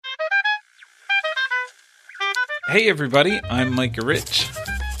Hey everybody, I'm Micah Rich.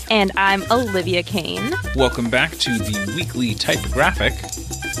 And I'm Olivia Kane. Welcome back to the weekly Typographic,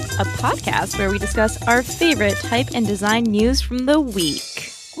 a podcast where we discuss our favorite type and design news from the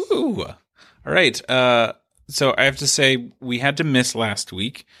week. Woo! All right, so I have to say we had to miss last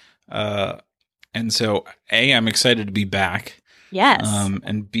week, and so A, I'm excited to be back. Yes.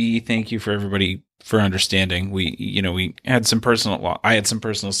 And B, thank you for everybody for understanding. We had some I had some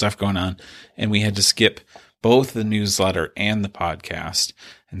personal stuff going on, and we had to skip both the newsletter and the podcast.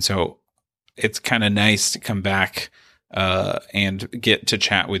 And so it's kind of nice to come back and get to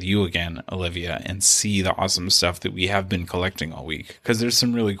chat with you again, Olivia, and see the awesome stuff that we have been collecting all week. Because there's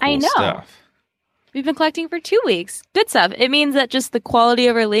some really cool stuff. We've been collecting for 2 weeks. Good stuff. It means that just the quality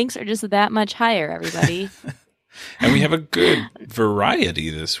of our links are just that much higher, everybody. And we have a good variety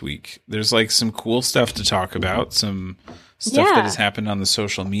this week. There's like some cool stuff to talk about, some stuff that has happened on the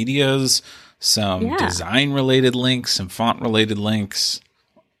social medias, some design-related links, some font-related links,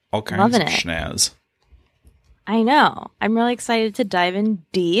 all kinds of schnaz. I know. I'm really excited to dive in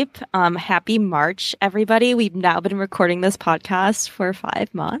deep. Happy March, everybody. We've now been recording this podcast for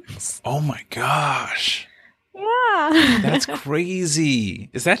 5 months. Oh my gosh. Yeah. That's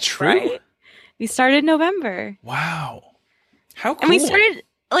crazy. Is that true? Right? We started in November. Wow. How cool. And we started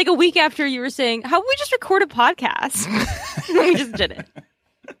like a week after you were saying, how about we just record a podcast? We just did it.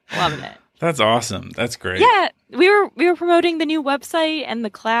 Loving it. That's awesome. That's great. Yeah, we were promoting the new website and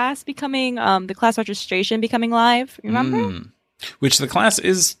the class becoming the class registration becoming live. Remember? Which the class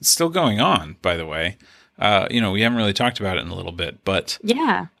is still going on, by the way. We haven't really talked about it in a little bit, but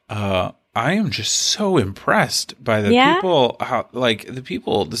I am just so impressed by the people. How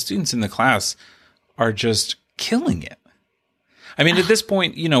the students in the class are just killing it. I mean, at this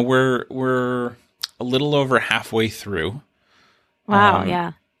point, we're a little over halfway through. Wow.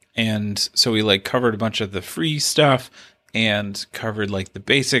 Yeah. And so we covered a bunch of the free stuff and covered the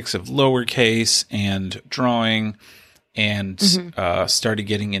basics of lowercase and drawing and started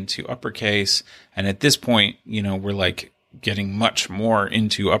getting into uppercase. And at this point, we're getting much more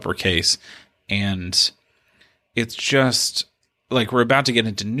into uppercase, and it's just we're about to get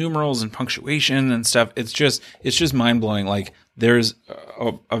into numerals and punctuation and stuff. It's just mind blowing. There's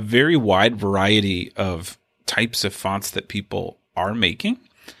a very wide variety of types of fonts that people are making.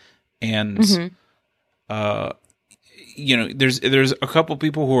 And, there's a couple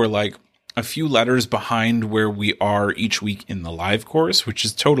people who are a few letters behind where we are each week in the live course, which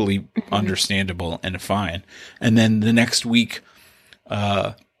is totally understandable and fine. And then the next week,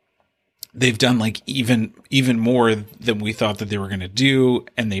 they've done even more than we thought that they were going to do.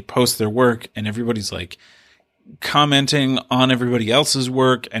 And they post their work, and everybody's commenting on everybody else's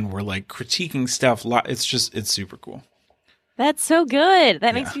work, and we're critiquing stuff. It's super cool. That's so good.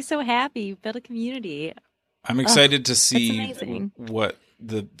 That makes me so happy. You've built a community. I'm excited to see what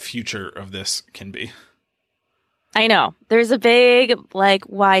the future of this can be. I know. There's a big,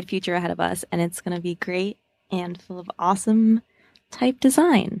 wide future ahead of us, and it's going to be great and full of awesome type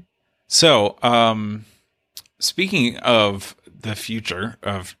design. So, speaking of the future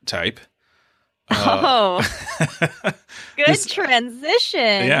of type. Good transition.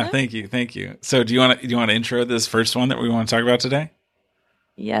 Yeah, thank you. So, do you want to intro this first one that we want to talk about today?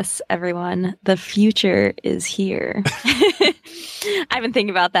 Yes, everyone. The future is here. I've been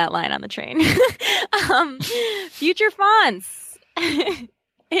thinking about that line on the train. Future fonts.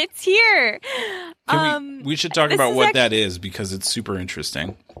 It's here. We should talk about what that is, because it's super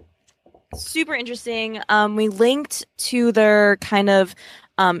interesting. Super interesting. We linked to their kind of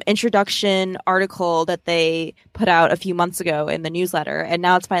introduction article that they put out a few months ago in the newsletter, and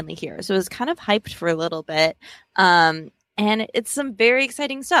now it's finally here. So it was kind of hyped for a little bit, and it's some very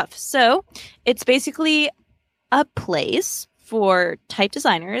exciting stuff. So it's basically a place for type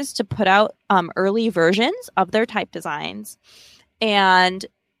designers to put out early versions of their type designs, and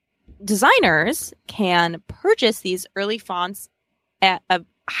designers can purchase these early fonts at a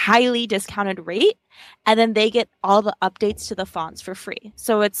highly discounted rate, and then they get all the updates to the fonts for free.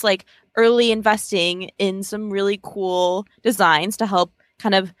 So it's early investing in some really cool designs to help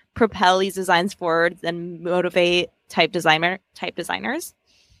kind of propel these designs forward and motivate type designers.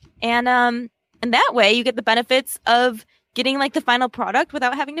 And that way you get the benefits of getting the final product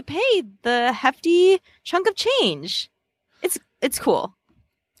without having to pay the hefty chunk of change. It's cool.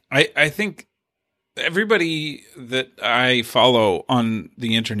 I think everybody that I follow on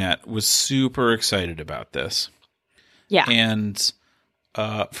the internet was super excited about this. Yeah. And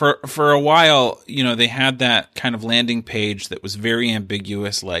for a while, they had that kind of landing page that was very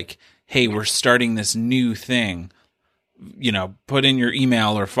ambiguous, hey, we're starting this new thing. Put in your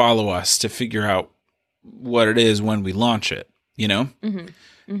email or follow us to figure out what it is when we launch it, you know?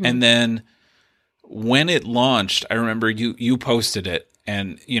 Mm-hmm. Mm-hmm. And then when it launched, I remember you posted it,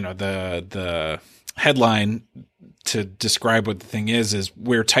 and the headline to describe what the thing is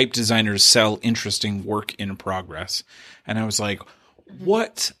where type designers sell interesting work in progress. And I was like,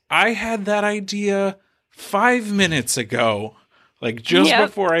 what? I had that idea 5 minutes ago. Like just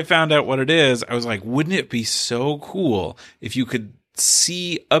before I found out what it is, I was like, wouldn't it be so cool if you could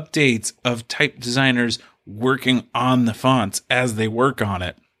see updates of type designers working on the fonts as they work on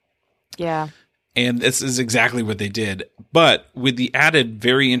it? Yeah. And this is exactly what they did, but with the added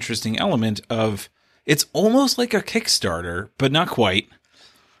very interesting element of it's almost like a Kickstarter, but not quite.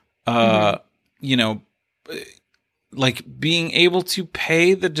 You know, like being able to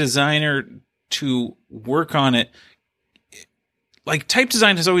pay the designer to work on it. Like type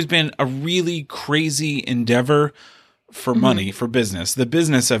design has always been a really crazy endeavor for money, for business. The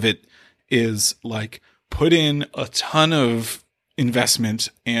business of it is like put in a ton of investment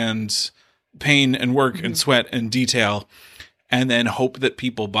and pain and work and sweat and detail, and then hope that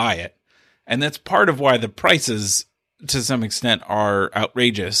people buy it. And that's part of why the prices to some extent are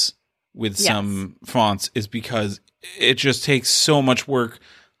outrageous with some fonts, is because it just takes so much work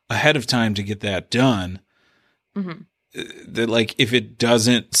ahead of time to get that done. That like if it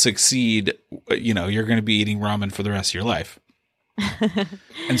doesn't succeed, you're going to be eating ramen for the rest of your life.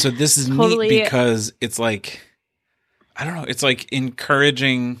 And so this is neat because it's like, I don't know, it's like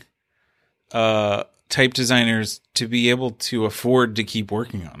encouraging type designers to be able to afford to keep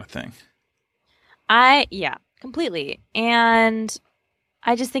working on a thing. Completely. And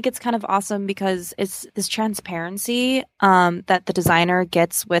I just think it's kind of awesome because it's this transparency that the designer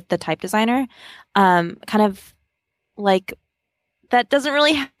gets with the type designer, kind of like that doesn't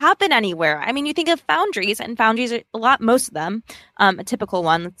really happen anywhere. I mean, you think of foundries, and foundries are most of them, a typical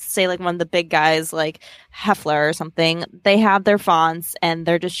one, let's say like one of the big guys like Hefler or something, they have their fonts and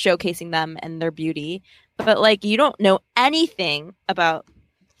they're just showcasing them and their beauty. But like you don't know anything about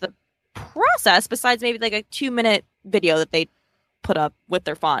the process besides maybe like a 2-minute video that they put up with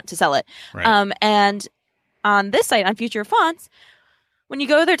their font to sell it. Right. And on this site, on Future Fonts, when you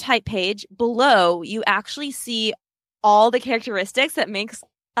go to their type page, below you actually see all the characteristics that makes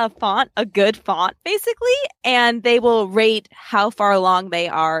a font a good font, basically, and they will rate how far along they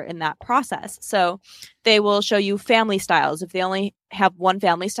are in that process. So they will show you family styles. If they only have one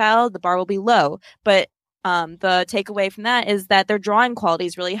family style, the bar will be low. But the takeaway from that is that their drawing quality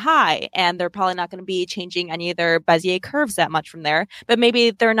is really high, and they're probably not going to be changing any of their Bezier curves that much from there. But maybe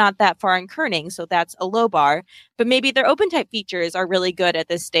they're not that far in kerning, so that's a low bar. But maybe their open type features are really good at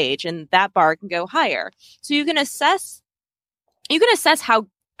this stage, and that bar can go higher. So you can assess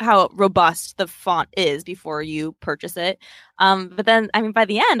how robust the font is before you purchase it. But then, I mean, by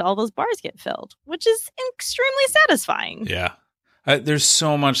the end, all those bars get filled, which is extremely satisfying. Yeah. There's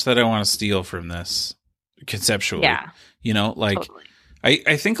so much that I want to steal from this conceptually. Yeah. Totally.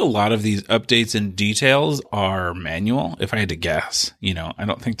 I think a lot of these updates and details are manual, if I had to guess. I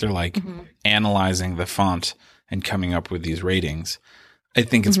don't think they're like analyzing the font and coming up with these ratings. I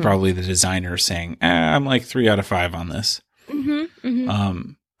think it's probably the designer saying, I'm like 3 out of 5 on this.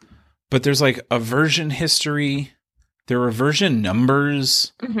 But there's like a version history. There are version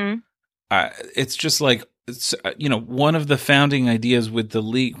numbers. It's just like, one of the founding ideas with the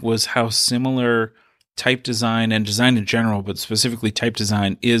leak was how similar type design and design in general, but specifically type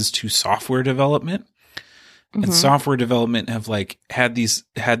design, is to software development. And software development have like had these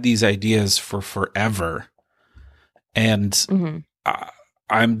ideas for forever. And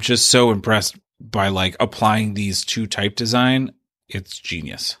I'm just so impressed by like applying these to type design. It's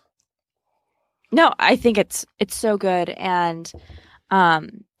genius. No, I think it's so good. And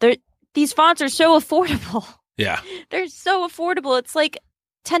these fonts are so affordable. Yeah. They're so affordable. It's like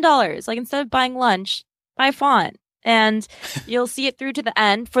 $10. Like instead of buying lunch, buy a font. And you'll see it through to the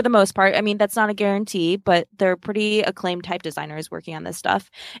end for the most part. I mean, that's not a guarantee, but they're pretty acclaimed type designers working on this stuff.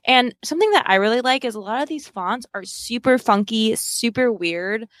 And something that I really like is a lot of these fonts are super funky, super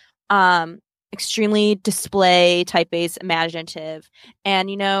weird, extremely display, typeface, imaginative. And,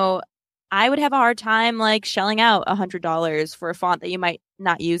 I would have a hard time like shelling out $100 for a font that you might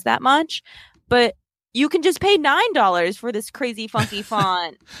not use that much, but you can just pay $9 for this crazy funky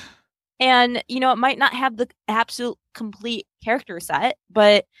font. And, it might not have the absolute complete character set,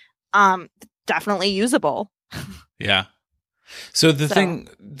 but definitely usable. Yeah. So the thing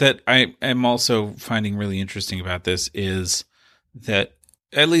that I am also finding really interesting about this is that,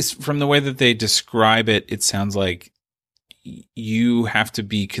 at least from the way that they describe it, it sounds like you have to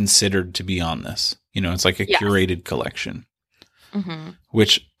be considered to be on this. It's like a curated collection,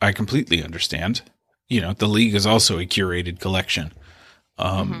 which I completely understand. the League is also a curated collection.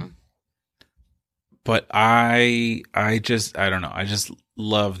 But I don't know. I just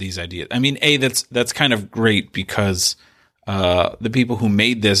love these ideas. I mean, that's kind of great because the people who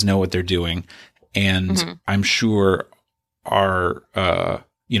made this know what they're doing, and I'm sure are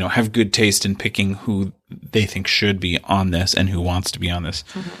have good taste in picking who they think should be on this and who wants to be on this.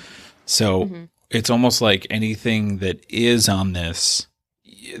 So it's almost like anything that is on this,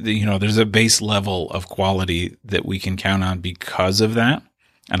 there's a base level of quality that we can count on because of that,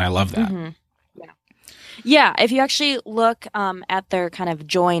 and I love that. Yeah, if you actually look at their kind of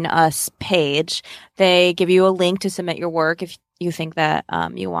Join Us page, they give you a link to submit your work if you think that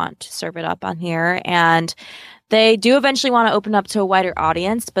you want to serve it up on here. And they do eventually want to open up to a wider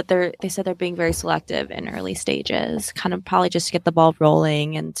audience, but they said they're being very selective in early stages, kind of probably just to get the ball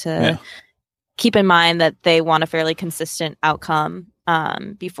rolling and to keep in mind that they want a fairly consistent outcome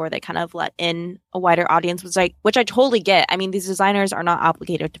before they kind of let in a wider audience, which I totally get. I mean, these designers are not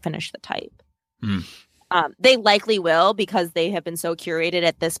obligated to finish the type. They likely will because they have been so curated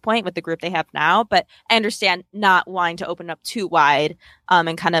at this point with the group they have now. But I understand not wanting to open up too wide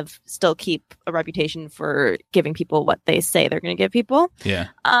and kind of still keep a reputation for giving people what they say they're going to give people. Yeah.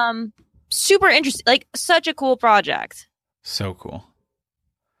 Super interesting. Like, such a cool project. So cool.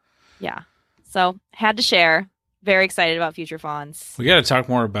 Yeah. So had to share. Very excited about future fonts. We got to talk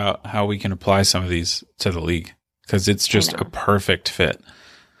more about how we can apply some of these to the League because it's just a perfect fit.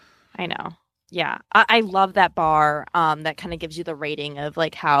 I know. Yeah, I love that bar that kind of gives you the rating of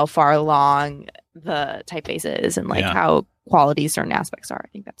like how far along the typeface is and like how quality certain aspects are. I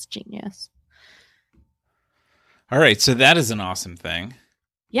think that's genius. All right, so that is an awesome thing.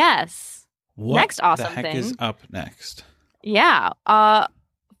 Yes. What next awesome the heck thing is up next? Yeah,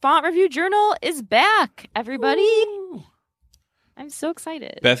 Font Review Journal is back, everybody. Woo! I'm so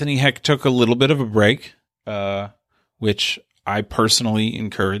excited. Bethany Heck took a little bit of a break, which I personally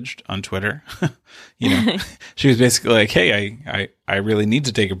encouraged on Twitter. She was basically like, hey, I really need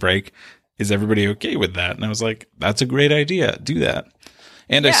to take a break. Is everybody okay with that? And I was like, that's a great idea. Do that.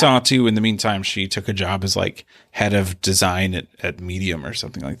 And I saw too, in the meantime, she took a job as like head of design at Medium or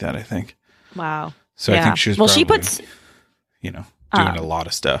something like that, I think. Wow. So I think she was probably, she puts, doing a lot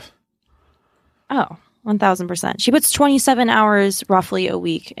of stuff. Oh, 1000%. She puts 27 hours roughly a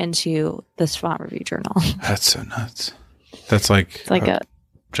week into this Font Review Journal. That's so nuts. That's like a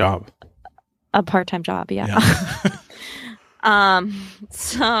job. A part-time job, yeah.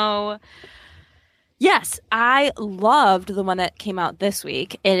 So yes, I loved the one that came out this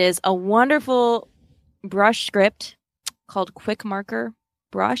week. It is a wonderful brush script called Quick Marker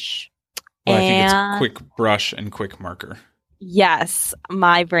Brush. Well, I think it's Quick Brush and Quick Marker. Yes,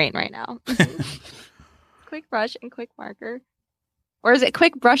 my brain right now. Quick Brush and Quick Marker. Or is it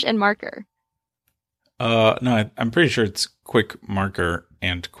Quick Brush and Marker? No, I'm pretty sure it's Quick Marker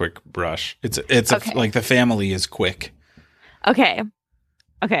and Quick Brush. It's okay. Like the family is Quick. Okay,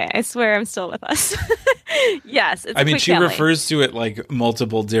 I swear I'm still with us. Yes, it's she family. refers to it like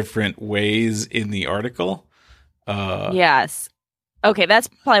multiple different ways in the article. Yes. Okay, that's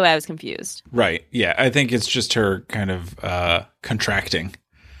probably why I was confused. Right. Yeah, I think it's just her kind of contracting,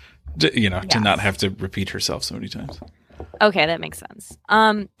 to not have to repeat herself so many times. Okay, that makes sense.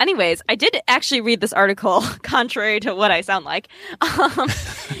 Anyways, I did actually read this article, contrary to what I sound like.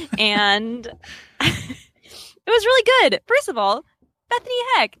 And it was really good. First of all, Bethany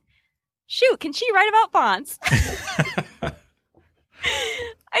Heck. Shoot, can she write about fonts?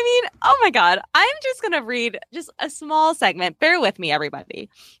 I mean, oh my God. I'm just going to read just a small segment. Bear with me, everybody.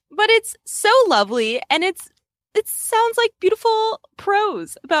 But it's so lovely, and it sounds like beautiful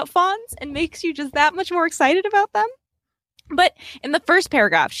prose about fonts and makes you just that much more excited about them. But in the first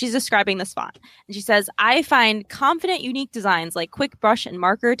paragraph, she's describing this font. And she says, I find confident, unique designs like Quick Brush and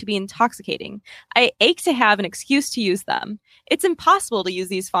Marker to be intoxicating. I ache to have an excuse to use them. It's impossible to use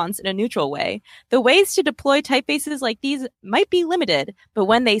these fonts in a neutral way. The ways to deploy typefaces like these might be limited, but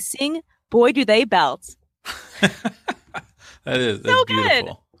when they sing, boy, do they belt. That's so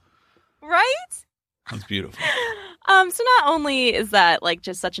beautiful. Good. Right? That's beautiful. So not only is that like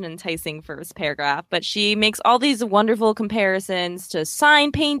just such an enticing first paragraph, but she makes all these wonderful comparisons to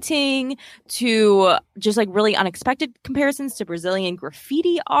sign painting, to just like really unexpected comparisons to Brazilian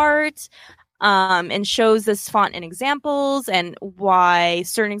graffiti art, and shows this font in examples and why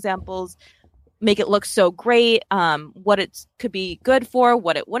certain examples make it look so great, what it could be good for,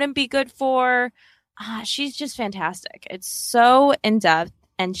 what it wouldn't be good for. She's just fantastic. It's so in-depth,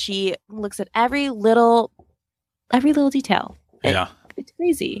 and she looks at every little detail. It's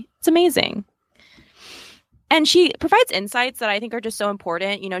crazy. It's amazing. And she provides insights that I think are just so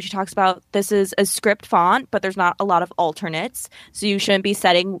important. You know, she talks about this is a script font, but there's not a lot of alternates. So you shouldn't be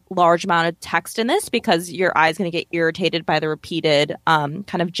setting large amount of text in this because your eye's going to get irritated by the repeated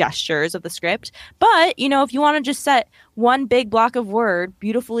kind of gestures of the script. But, you know, if you want to just set one big block of word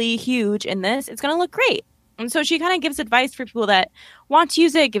beautifully huge in this, it's going to look great. And so she kind of gives advice for people that want to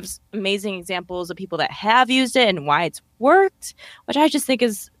use it, gives amazing examples of people that have used it and why it's worked, which I just think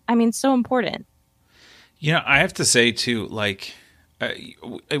is, I mean, so important. You know, I have to say, too, like,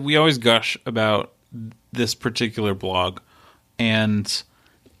 we always gush about this particular blog, and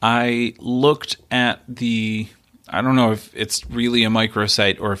I looked at I don't know if it's really a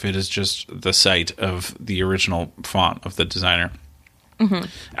microsite or if it is just the site of the original font of the designer,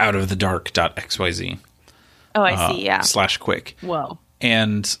 out of the dark.xyz. Oh, I see, yeah. /quick. Whoa.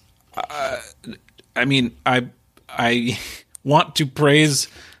 And, I mean, I want to praise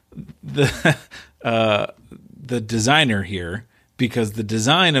the designer here because the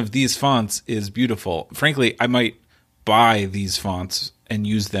design of these fonts is beautiful. Frankly, I might buy these fonts and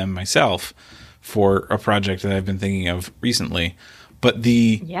use them myself for a project that I've been thinking of recently. But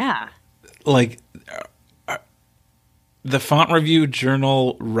the font review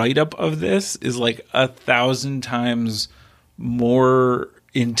journal write-up of this is like 1,000 times more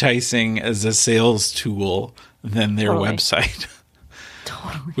enticing as a sales tool than their website.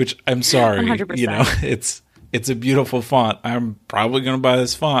 Totally. Which I'm sorry, 100%. you know, it's a beautiful font. I'm probably going to buy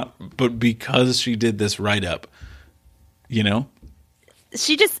this font, but because she did this write-up, you know?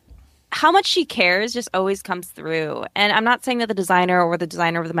 How much she cares just always comes through. And I'm not saying that the designer of the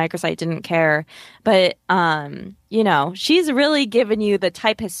microsite didn't care, but, you know, she's really given you the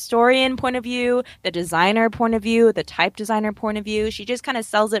type historian point of view, the designer point of view, the type designer point of view. She just kind of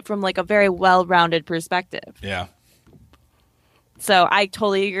sells it from like a very well-rounded perspective. Yeah. So I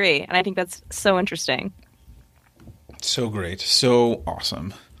totally agree. And I think that's so interesting. So great. So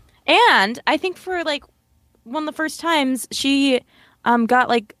awesome. And I think for like one of the first times she got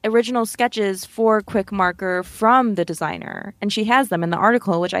like original sketches for Quick Marker from the designer. And she has them in the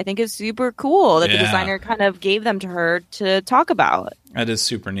article, which I think is super cool that the designer kind of gave them to her to talk about. That is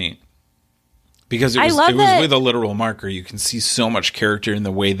super neat. Because it was with a literal marker. You can see so much character in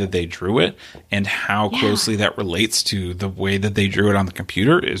the way that they drew it, and how closely that relates to the way that they drew it on the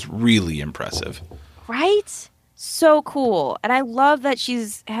computer is really impressive. Right? So cool. And I love that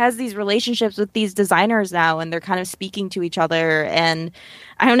has these relationships with these designers now, and they're kind of speaking to each other. And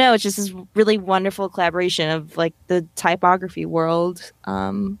I don't know, it's just this really wonderful collaboration of like the typography world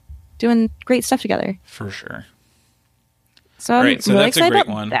doing great stuff together. For sure. So I'm right, so really that's a great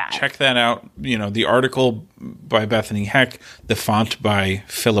one. That. Check that out. You know, the article by Bethany Heck, the font by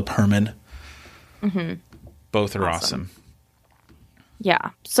Philip Herman. Mm-hmm. Both are awesome.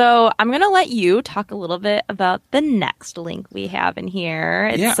 Yeah. So I'm going to let you talk a little bit about the next link we have in here.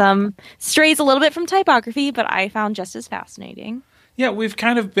 It strays a little bit from typography, but I found just as fascinating. Yeah, we've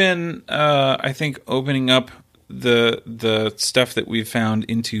kind of been, I think, opening up the stuff that we've found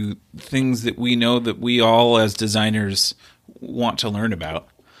into things that we know that we all as designers want to learn about.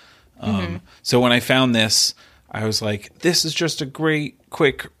 So when I found this, I was like, this is just a great,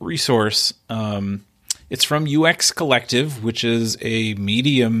 quick resource. It's from UX Collective, which is a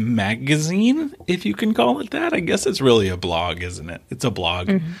Medium magazine, if you can call it that. I guess it's really a blog, isn't it? It's a blog.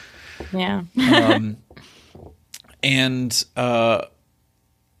 Mm-hmm. Yeah. And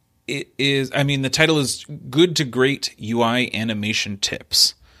it is, I mean, the title is Good to Great UI Animation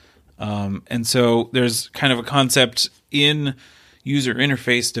Tips. And so there's kind of a concept in user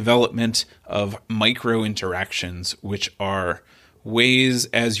interface development of micro interactions, which are ways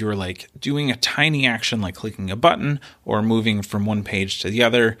as you're like doing a tiny action like clicking a button or moving from one page to the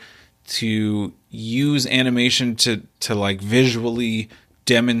other to use animation to like visually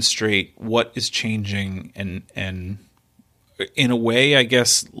demonstrate what is changing and in a way, I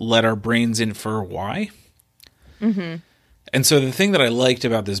guess, let our brains infer why. Mm-hmm. And so the thing that I liked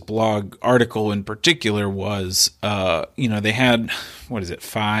about this blog article in particular was, they had,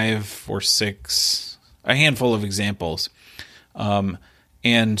 5 or 6, a handful of examples.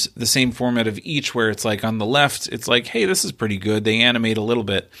 And the same format of each where it's like on the left, it's like, hey, this is pretty good. They animate a little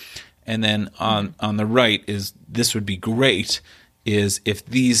bit. And then on the right is this would be great is if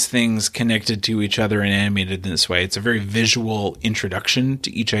these things connected to each other and animated in this way. It's a very visual introduction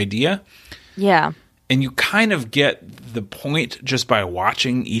to each idea. Yeah. And you kind of get the point just by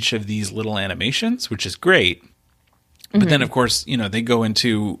watching each of these little animations, which is great. But then, of course, they go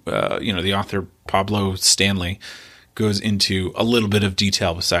into, the author Pablo Stanley goes into a little bit of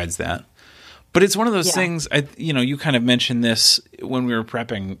detail besides that. But it's one of those things, you kind of mentioned this when we were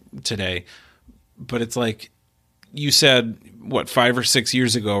prepping today, but it's like you said, what, 5 or 6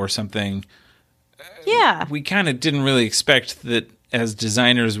 years ago or something, Yeah. we kind of didn't really expect that as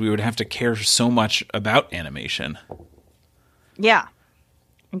designers we would have to care so much about animation. Yeah,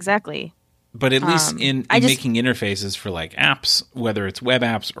 exactly. But at least in making interfaces for like apps, whether it's web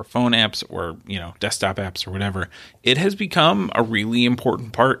apps or phone apps or, desktop apps or whatever, it has become a really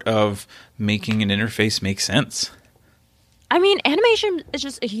important part of making an interface make sense. I mean, animation is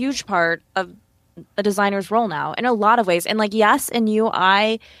just a huge part of a designer's role now in a lot of ways. And like, yes, in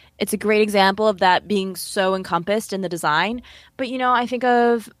UI, it's a great example of that being so encompassed in the design. But, I think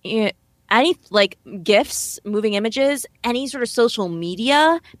of any like GIFs, moving images, any sort of social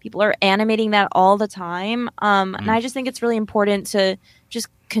media, people are animating that all the time. And I just think it's really important to just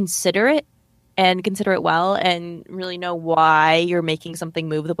consider it and consider it well and really know why you're making something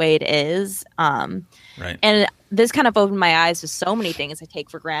move the way it is. Right. And this kind of opened my eyes to so many things I take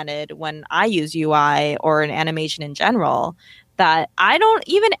for granted when I use UI or an animation in general that I'm one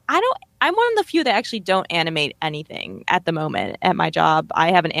of the few that actually don't animate anything at the moment at my job.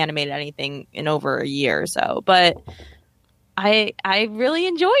 I haven't animated anything in over a year or so, but I really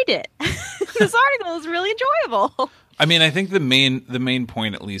enjoyed it. This article is really enjoyable. I mean, I think the main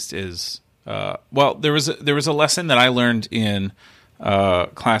point at least is, there was a lesson that I learned in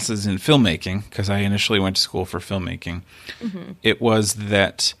classes in filmmaking, because I initially went to school for filmmaking. Mm-hmm. It was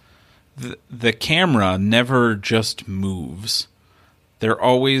that the camera never just moves. There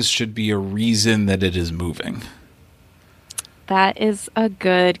always should be a reason that it is moving. That is a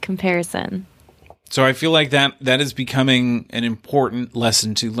good comparison. So I feel like that is becoming an important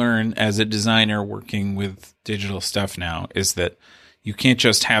lesson to learn as a designer working with digital stuff now, is that you can't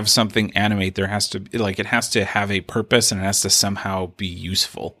just have something animate. There has to it has to have a purpose, and it has to somehow be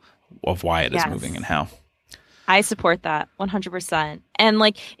useful of why it is moving and how. I support that 100%. And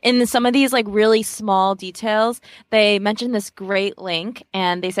like in some of these like really small details, they mentioned this great link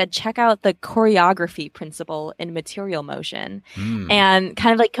and they said, check out the choreography principle in material motion, and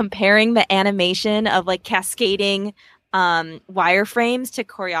kind of like comparing the animation of like cascading wireframes to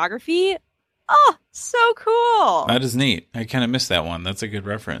choreography. Oh, so cool. That is neat. I kind of missed that one. That's a good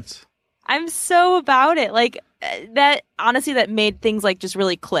reference. I'm so about it. Like that, honestly, that made things like just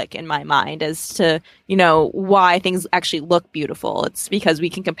really click in my mind as to, why things actually look beautiful. It's because we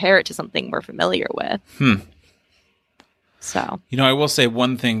can compare it to something we're familiar with. So, I will say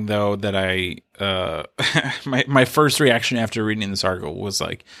one thing though, that my first reaction after reading this article was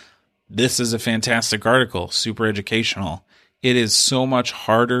like, this is a fantastic article, super educational. It is so much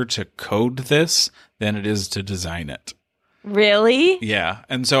harder to code this than it is to design it. Really? Yeah.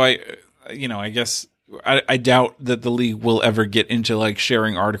 And so I guess I doubt that the league will ever get into like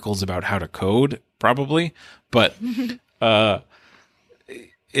sharing articles about how to code, probably. But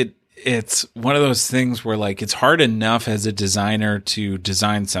it's one of those things where like it's hard enough as a designer to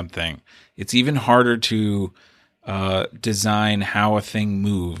design something. It's even harder to design how a thing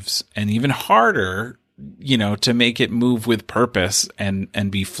moves, and even harder, to make it move with purpose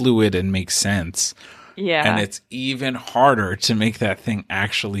and be fluid and make sense. Yeah. And it's even harder to make that thing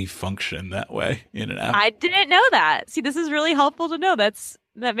actually function that way in an app. I didn't know that. See, this is really helpful to know.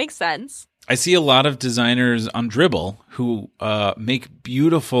 That makes sense. I see a lot of designers on Dribbble who make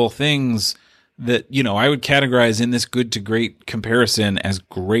beautiful things that, I would categorize in this good to great comparison as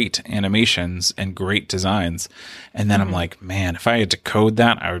great animations and great designs. And then I'm like, man, if I had to code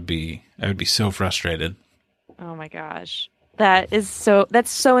that, I would be so frustrated. Oh my gosh. That's so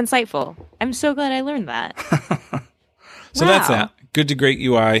insightful. I'm so glad I learned that. So That's that. Good to great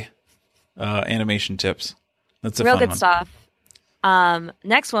UI animation tips. That's a real fun good one. Stuff.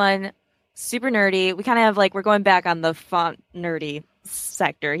 Next one, super nerdy. We kind of have like, we're going back on the font nerdy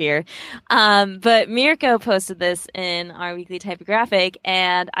sector here. But Mirko posted this in our weekly typographic,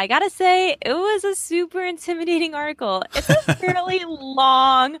 and I gotta say, it was a super intimidating article. It's a fairly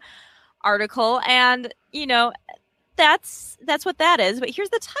long article, and that's what that is. But here's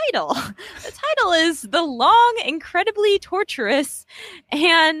the title. The title is "The Long, Incredibly Torturous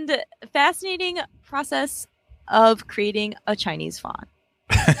and Fascinating Process of Creating a Chinese Font."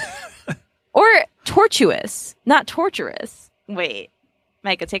 Or tortuous, not torturous. Wait,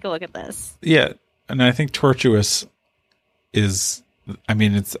 Micah, take a look at this. Yeah, and I think tortuous is, I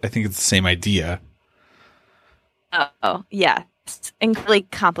think it's the same idea. Oh, yeah. It's incredibly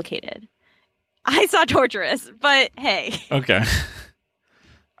complicated. I saw torturous, but hey. Okay.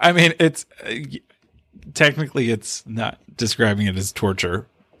 I mean, it's technically it's not describing it as torture,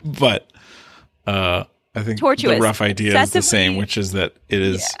 but I think tortuous. The rough idea is the same, which is that it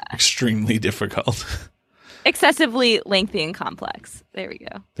is extremely difficult. Excessively lengthy and complex. There we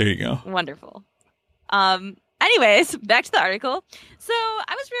go. There you go. Wonderful. Anyways, back to the article. So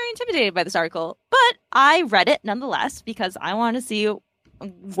I was very intimidated by this article, but I read it nonetheless because I wanted to see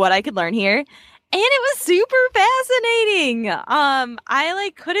what I could learn here. And it was super fascinating. I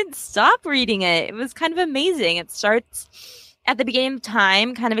like couldn't stop reading it. It was kind of amazing. It starts at the beginning of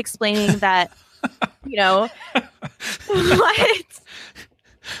time, kind of explaining that, what?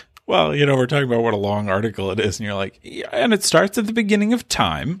 Well, we're talking about what a long article it is, and you're like, yeah, and it starts at the beginning of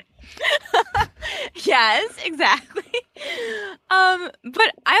time. Yes, exactly. But I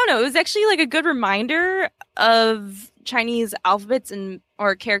don't know. It was actually like a good reminder of Chinese alphabets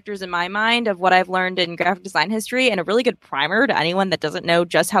or characters in my mind of what I've learned in graphic design history, and a really good primer to anyone that doesn't know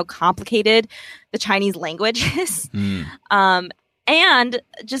just how complicated the Chinese language is. And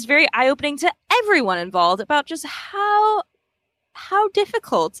just very eye-opening to everyone involved about just how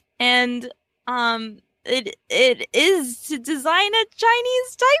difficult and it is to design a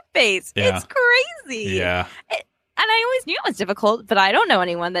Chinese typeface. Yeah. It's crazy. Yeah. And I always knew it was difficult, but I don't know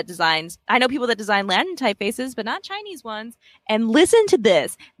anyone that designs. I know people that design Latin typefaces, but not Chinese ones. And listen to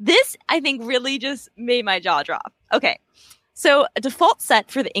this. This, I think, really just made my jaw drop. Okay. So a default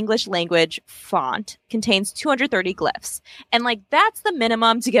set for the English language font contains 230 glyphs. And that's the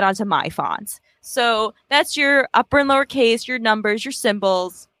minimum to get onto my fonts. So that's your upper and lower case, your numbers, your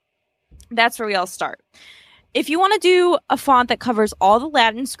symbols. That's where we all start. If you want to do a font that covers all the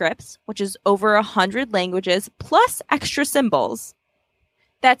Latin scripts, which is over 100 languages, plus extra symbols,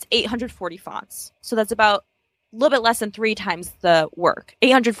 that's 840 fonts. So that's about a little bit less than 3 times the work.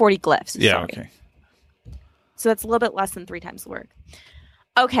 840 glyphs. Yeah, sorry. okay. So that's a little bit less than 3 times the work.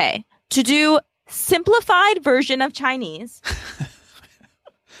 Okay, to do simplified version of Chinese,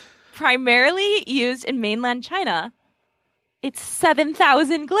 primarily used in mainland China, it's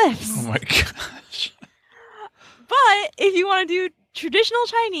 7,000 glyphs. Oh my gosh. But if you want to do traditional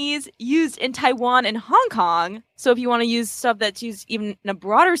Chinese used in Taiwan and Hong Kong, so if you want to use stuff that's used even in a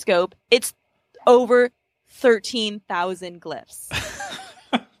broader scope, it's over 13,000 glyphs.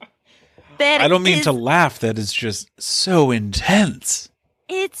 I don't mean to laugh. That is just so intense.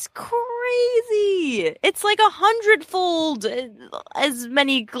 It's crazy. It's like 100-fold as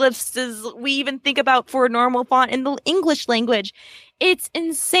many glyphs as we even think about for a normal font in the English language. It's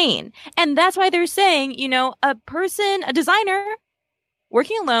insane. And that's why they're saying, a designer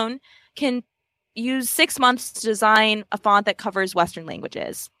working alone can use 6 months to design a font that covers Western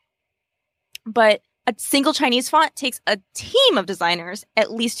languages. But a single Chinese font takes a team of designers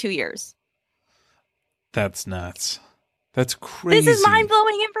at least 2 years. That's nuts. That's crazy. This is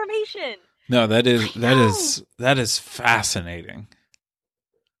mind-blowing information. No, that is fascinating.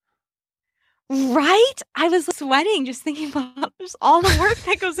 Right? I was sweating just thinking about just all the work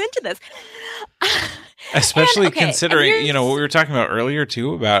that goes into this. Especially considering, what we were talking about earlier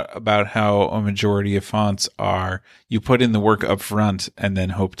too, about how a majority of fonts are, you put in the work up front and then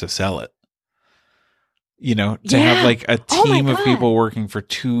hope to sell it. To have a team of people working for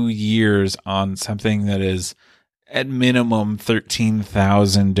 2 years on something that is at minimum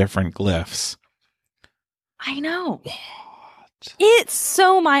 13,000 different glyphs. I know. What? It's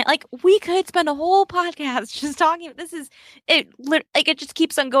so we could spend a whole podcast just talking. This is it. It just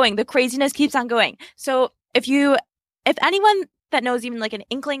keeps on going. The craziness keeps on going. So if anyone that knows even an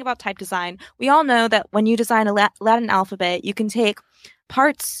inkling about type design, we all know that when you design a Latin alphabet, you can take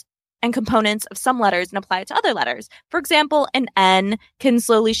parts and components of some letters and apply it to other letters. For example, an N can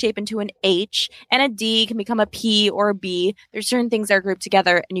slowly shape into an H, and a D can become a P or a B. There's certain things that are grouped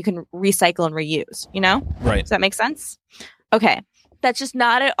together, and you can recycle and reuse, Right. Does that make sense? Okay. That's just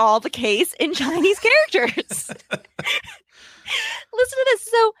not at all the case in Chinese characters. Listen to this.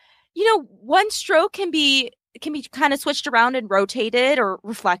 So, one stroke can be kind of switched around and rotated or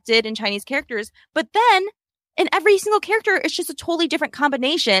reflected in Chinese characters, but then in every single character, it's just a totally different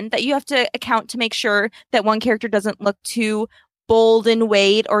combination that you have to account to make sure that one character doesn't look too bold in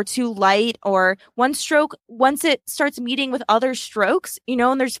weight or too light, or one stroke, once it starts meeting with other strokes,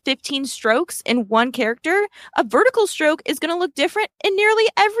 and there's 15 strokes in one character, a vertical stroke is going to look different in nearly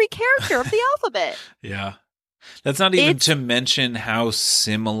every character of the alphabet. Yeah. That's not even to mention how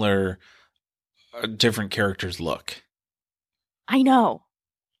similar different characters look. I know.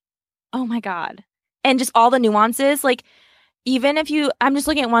 Oh my God. And just all the nuances, even if I'm just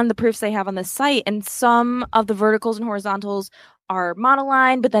looking at one of the proofs they have on the site, and some of the verticals and horizontals are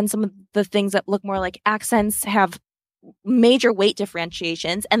monoline, but then some of the things that look more like accents have major weight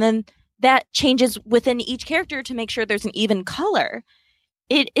differentiations. And then that changes within each character to make sure there's an even color.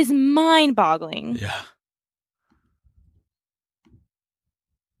 It is mind-boggling. Yeah.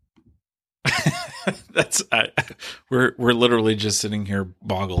 We're literally just sitting here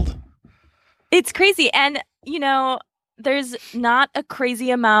boggled. It's crazy. And you know, there's not a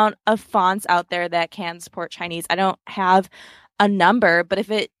crazy amount of fonts out there that can support Chinese. I don't have a number, but if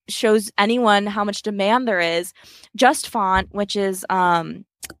it shows anyone how much demand there is, Just Font, which is a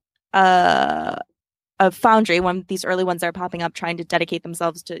foundry, one of these early ones that are popping up trying to dedicate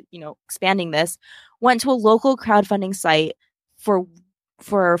themselves to, expanding this, went to a local crowdfunding site for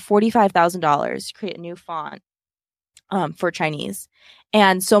 $45,000 to create a new font for Chinese.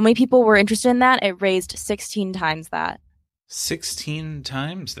 And so many people were interested in that. It raised 16 times that. 16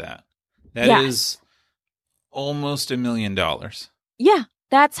 times that. That Yeah. is almost $1 million. Yeah,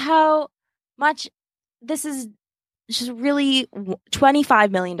 that's how much this is. Just really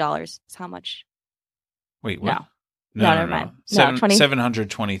 $25 million is how much. Wait, what? No, never mind. No,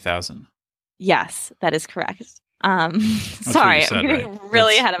 720,000. Yes, that is correct. Sorry, said, I'm getting right?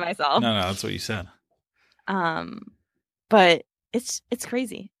 really ahead of myself. No, that's what you said. But it's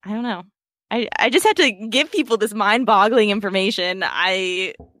crazy. I don't know. I just have to give people this mind-boggling information.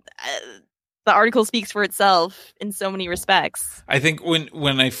 The article speaks for itself in so many respects. I think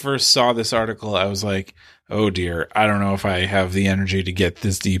when I first saw this article, I was like, oh dear, I don't know if I have the energy to get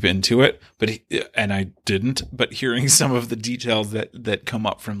this deep into it, and I didn't. But hearing some of the details that come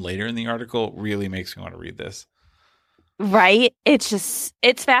up from later in the article really makes me want to read this. Right? It's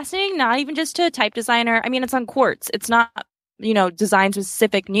fascinating, not even just to a type designer. I mean, it's on Quartz. It's not, design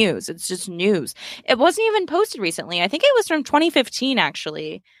specific news. It's just news. It wasn't even posted recently. I think it was from 2015,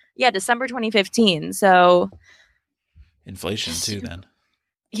 actually. Yeah, December 2015. So inflation too, then.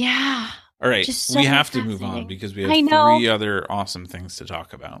 Yeah. All right, we have to move on because we have 3 other awesome things to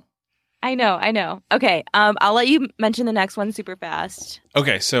talk about. I know. Okay, I'll let you mention the next one super fast.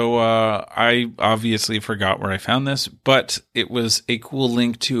 Okay, so I obviously forgot where I found this, but it was a cool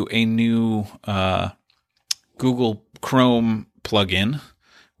link to a new Google Chrome plugin,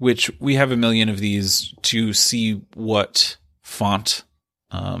 which we have a million of these to see what font,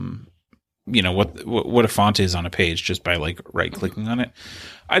 what a font is on a page just by like right clicking on it.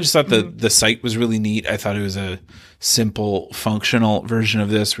 I just thought the site was really neat. I thought it was a simple, functional version of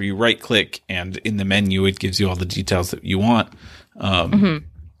this where you right click and in the menu it gives you all the details that you want. And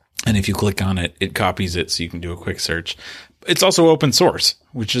if you click on it, it copies it so you can do a quick search. It's also open source,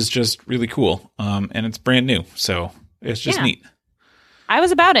 which is just really cool. And it's brand new, so it's just neat. I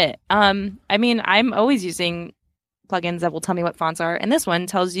was about it. I mean, I'm always using plugins that will tell me what fonts are, and this one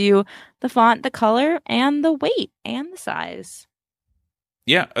tells you the font, the color, and the weight and the size.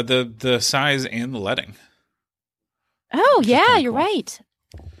 Yeah, the size and the leading. Oh, yeah, you're right.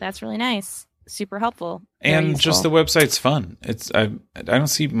 That's really nice. Super helpful. And just the website's fun. I don't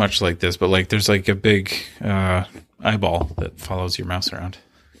see much like this, but like there's like a big eyeball that follows your mouse around,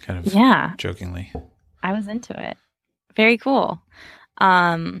 kind of jokingly. I was into it. Very cool.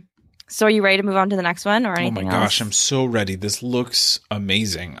 So are you ready to move on to the next one or anything else? Oh my gosh, I'm so ready. This looks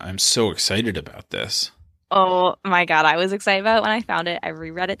amazing. I'm so excited about this. Oh my God, I was excited about it when I found it. I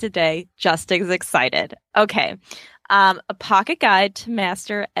reread it today, just as excited. Okay. A pocket guide to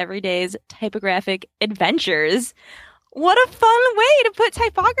master everyday's typographic adventures. What a fun way to put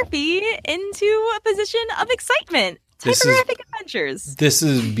typography into a position of excitement. Typographic adventures. This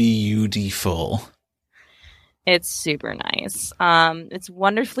is beautiful. It's super nice. It's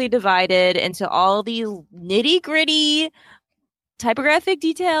wonderfully divided into all these nitty-gritty typographic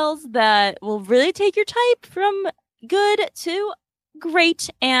details that will really take your type from good to great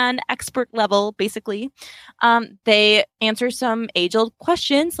and expert level, basically. They answer some age-old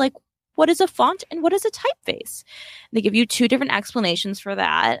questions like, what is a font and what is a typeface? They give you 2 different explanations for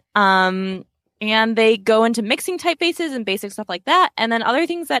that. And they go into mixing typefaces and basic stuff like that. And then other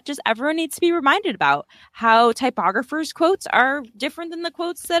things that just everyone needs to be reminded about. How typographers' quotes are different than the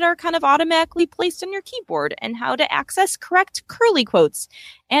quotes that are kind of automatically placed on your keyboard. And how to access correct curly quotes.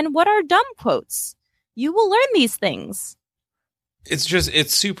 And what are dumb quotes. You will learn these things.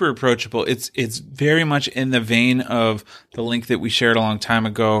 It's super approachable. It's very much in the vein of the link that we shared a long time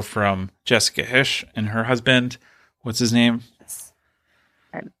ago from Jessica Hish and her husband. What's his name?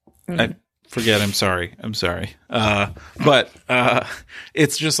 I forget. I'm sorry. But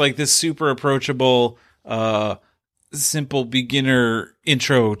it's just like this super approachable, simple beginner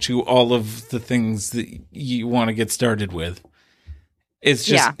intro to all of the things that you want to get started with. It's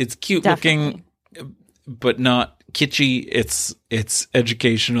just, it's cute looking, but not kitschy. It's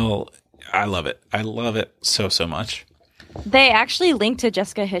educational. I love it. I love it so much. They actually link to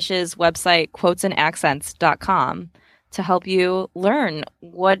Jessica Hish's website, quotesandaccents.com, to help you learn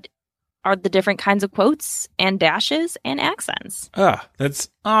what are the different kinds of quotes and dashes and accents. That's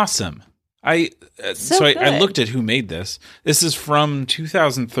awesome. I looked at who made this. This is from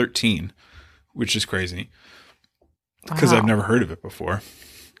 2013, which is crazy. because I've Wow. never heard of it before.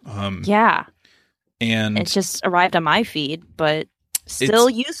 Yeah. And It just arrived on my feed, but still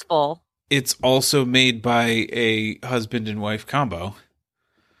it's useful. it's also made by a husband and wife combo.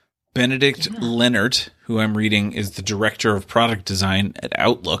 Benedict Yeah. Leonard, who I'm reading, is the director of product design at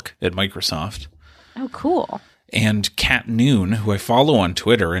Outlook at Microsoft. Oh, cool. And Kat Noon, who I follow on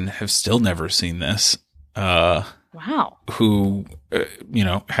Twitter and have still never seen this, Wow. who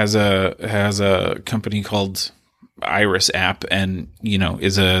has a company called Iris App, and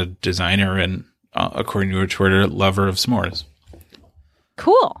is a designer and according to her Twitter, lover of s'mores.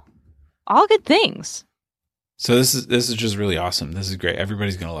 Cool. All good things. So this is just really awesome. This is great.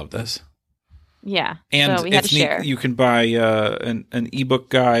 Everybody's gonna love this. Yeah. And so we had it's to share. neat. You can buy an ebook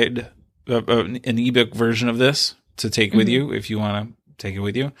guide, an ebook version of this to take with you if you want to take it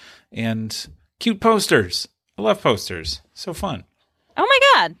with you, and cute posters. I love posters. So fun. Oh my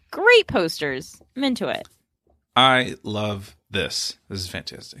God. Great posters. I'm into it. I love this. This is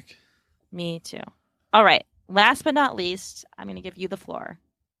fantastic. Me too. All right. Last but not least, I'm going to give you the floor.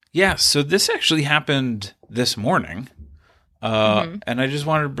 Yeah, so this actually happened this morning. And I just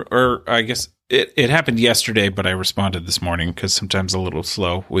wanted, or I guess it happened yesterday, but I responded this morning because sometimes a little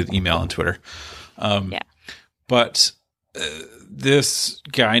slow with email and Twitter. Yeah. But this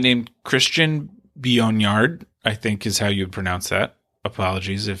guy named Christian Bionyard, I think is how you would pronounce that.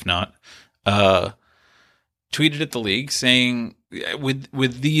 Apologies if not. Tweeted at the league saying,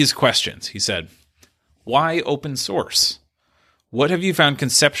 with these questions, he said, "Why open source? What have you found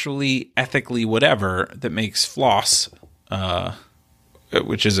conceptually, ethically, whatever, that makes FLOSS,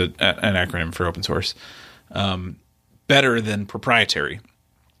 which is an acronym for open source, better than proprietary?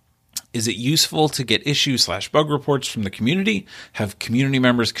 Is it useful to get issue/bug reports from the community? Have community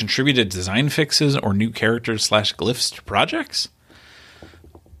members contributed design fixes or new characters/glyphs to projects?"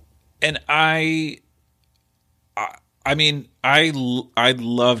 And I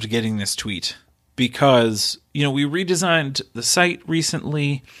loved getting this tweet because, we redesigned the site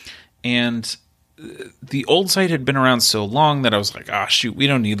recently, and the old site had been around so long that I was like, shoot, we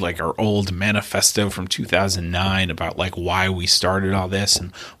don't need like our old manifesto from 2009 about like why we started all this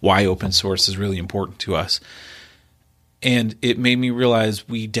and why open source is really important to us. And it made me realize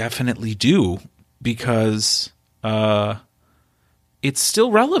we definitely do, because it's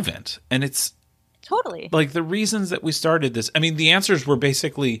still relevant, and it's Totally. like the reasons that we started this. I mean, the answers were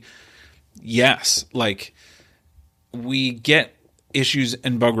basically yes. Like, we get issues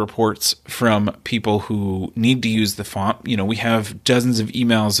and bug reports from people who need to use the font. We have dozens of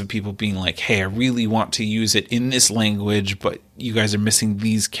emails of people being like, "Hey, I really want to use it in this language, but you guys are missing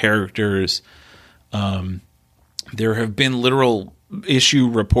these characters." There have been literal issue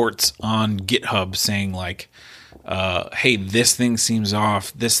reports on GitHub saying like, "Hey, this thing seems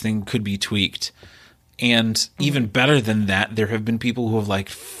off. This thing could be tweaked." And even better than that, there have been people who have like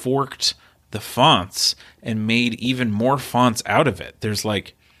forked the fonts and made even more fonts out of it. There's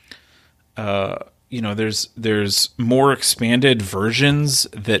like, there's more expanded versions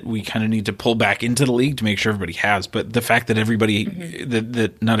that we kind of need to pull back into the league to make sure everybody has. But the fact that everybody,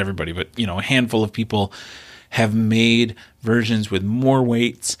 that not everybody, but a handful of people have made versions with more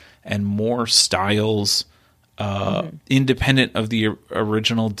weights and more styles, independent of the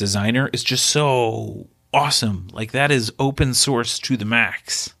original designer, is just so awesome. Like, that is open source to the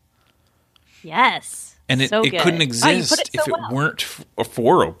max. Yes. And it couldn't exist if it weren't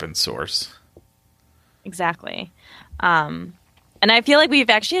for open source. Exactly. And I feel like we've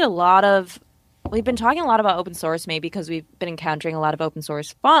actually had we've been talking a lot about open source, maybe because we've been encountering a lot of open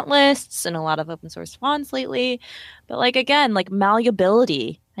source font lists and a lot of open source fonts lately. But like, again, like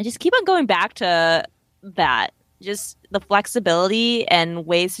malleability. I just keep on going back to that. Just the flexibility and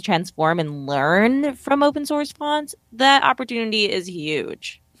ways to transform and learn from open source fonts. That opportunity is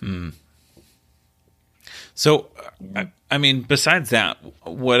huge. So, I mean, besides that,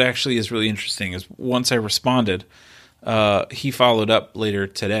 what actually is really interesting is once I responded, he followed up later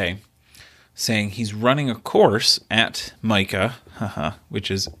today saying he's running a course at MICA, which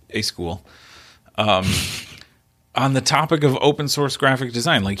is a school, on the topic of open source graphic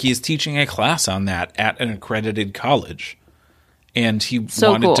design. Like, he is teaching a class on that at an accredited college. And he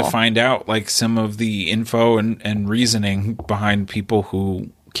wanted to find out like some of the info and reasoning behind people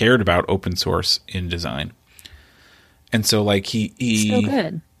who cared about open source in design. And so like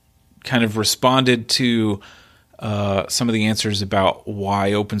he kind of responded to some of the answers about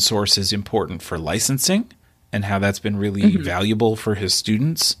why open source is important for licensing and how that's been really valuable for his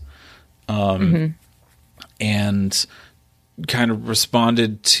students. And kind of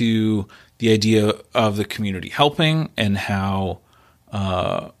responded to the idea of the community helping and how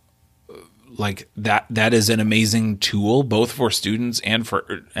like that is an amazing tool, both for students and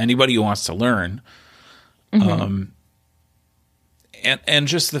for anybody who wants to learn. And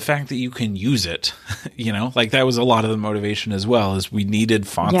just the fact that you can use it, like that was a lot of the motivation as well, is we needed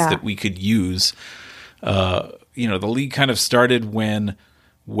fonts that we could use. The league kind of started when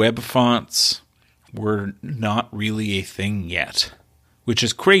web fonts were not really a thing yet, which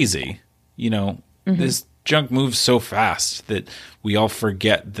is crazy. This junk moves so fast that we all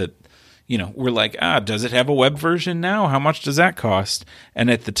forget that, we're like, does it have a web version now? How much does that cost?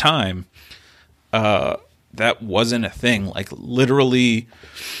 And at the time, that wasn't a thing. Like literally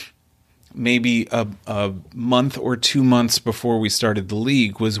maybe a month or 2 months before we started the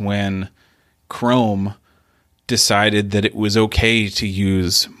league was when Chrome decided that it was okay to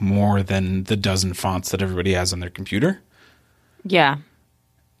use more than the dozen fonts that everybody has on their computer. Yeah.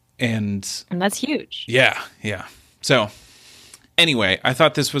 And that's huge. Yeah. So anyway, I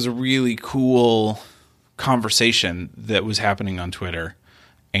thought this was a really cool conversation that was happening on Twitter.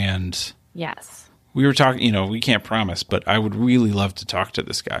 And yes, we were talking, we can't promise, but I would really love to talk to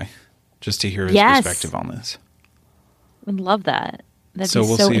this guy just to hear his perspective on this. Would love that. That'd so be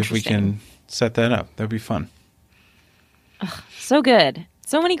we'll so see if we can set that up. That'd be fun. So good.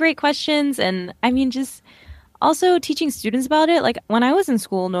 So many great questions. And I mean, just also teaching students about it. Like when I was in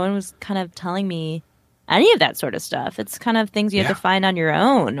school, no one was kind of telling me any of that sort of stuff. It's kind of things you have to find on your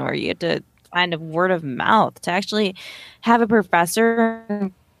own, or you have to find a word of mouth. To actually have a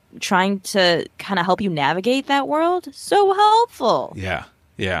professor trying to kind of help you navigate that world, so helpful. Yeah.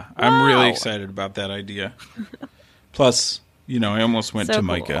 Wow. I'm really excited about that idea. Plus, I almost went to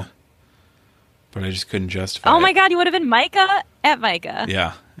Micah, but I just couldn't justify it. Oh my God, you would have been Micah at Micah.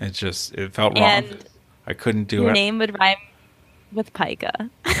 Yeah, it felt wrong. I couldn't do it. Your name would rhyme with Pica.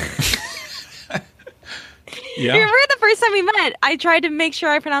 Yeah. Remember the first time we met, I tried to make sure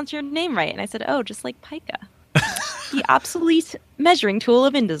I pronounced your name right, and I said, "Oh, just like Pica." The obsolete measuring tool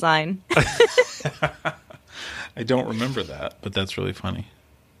of InDesign. I don't remember that, but that's really funny.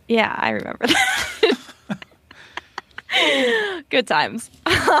 Yeah, I remember that. Good times.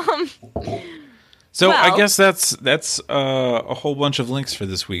 So I guess that's a whole bunch of links for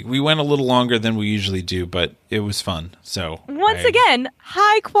this week. We went a little longer than we usually do, but it was fun. So once again,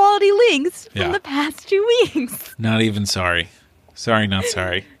 high quality links from the past 2 weeks. Not even sorry. Sorry, not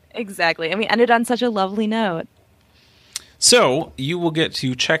sorry. Exactly. And we ended on such a lovely note. So you will get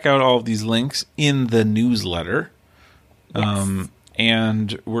to check out all of these links in the newsletter. Yes.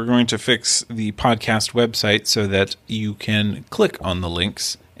 And we're going to fix the podcast website so that you can click on the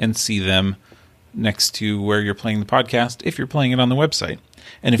links and see them next to where you're playing the podcast if you're playing it on the website.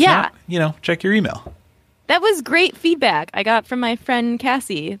 And if not, check your email. That was great feedback I got from my friend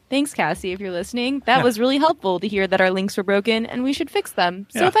Cassie. Thanks, Cassie, if you're listening. That was really helpful to hear that our links were broken and we should fix them.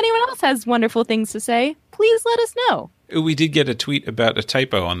 So if anyone else has wonderful things to say, please let us know. We did get a tweet about a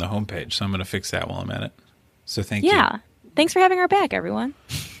typo on the homepage, so I'm going to fix that while I'm at it. So thank you. Yeah. Thanks for having our back, everyone.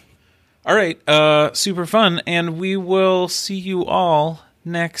 All right. Super fun. And we will see you all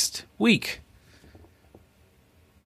next week.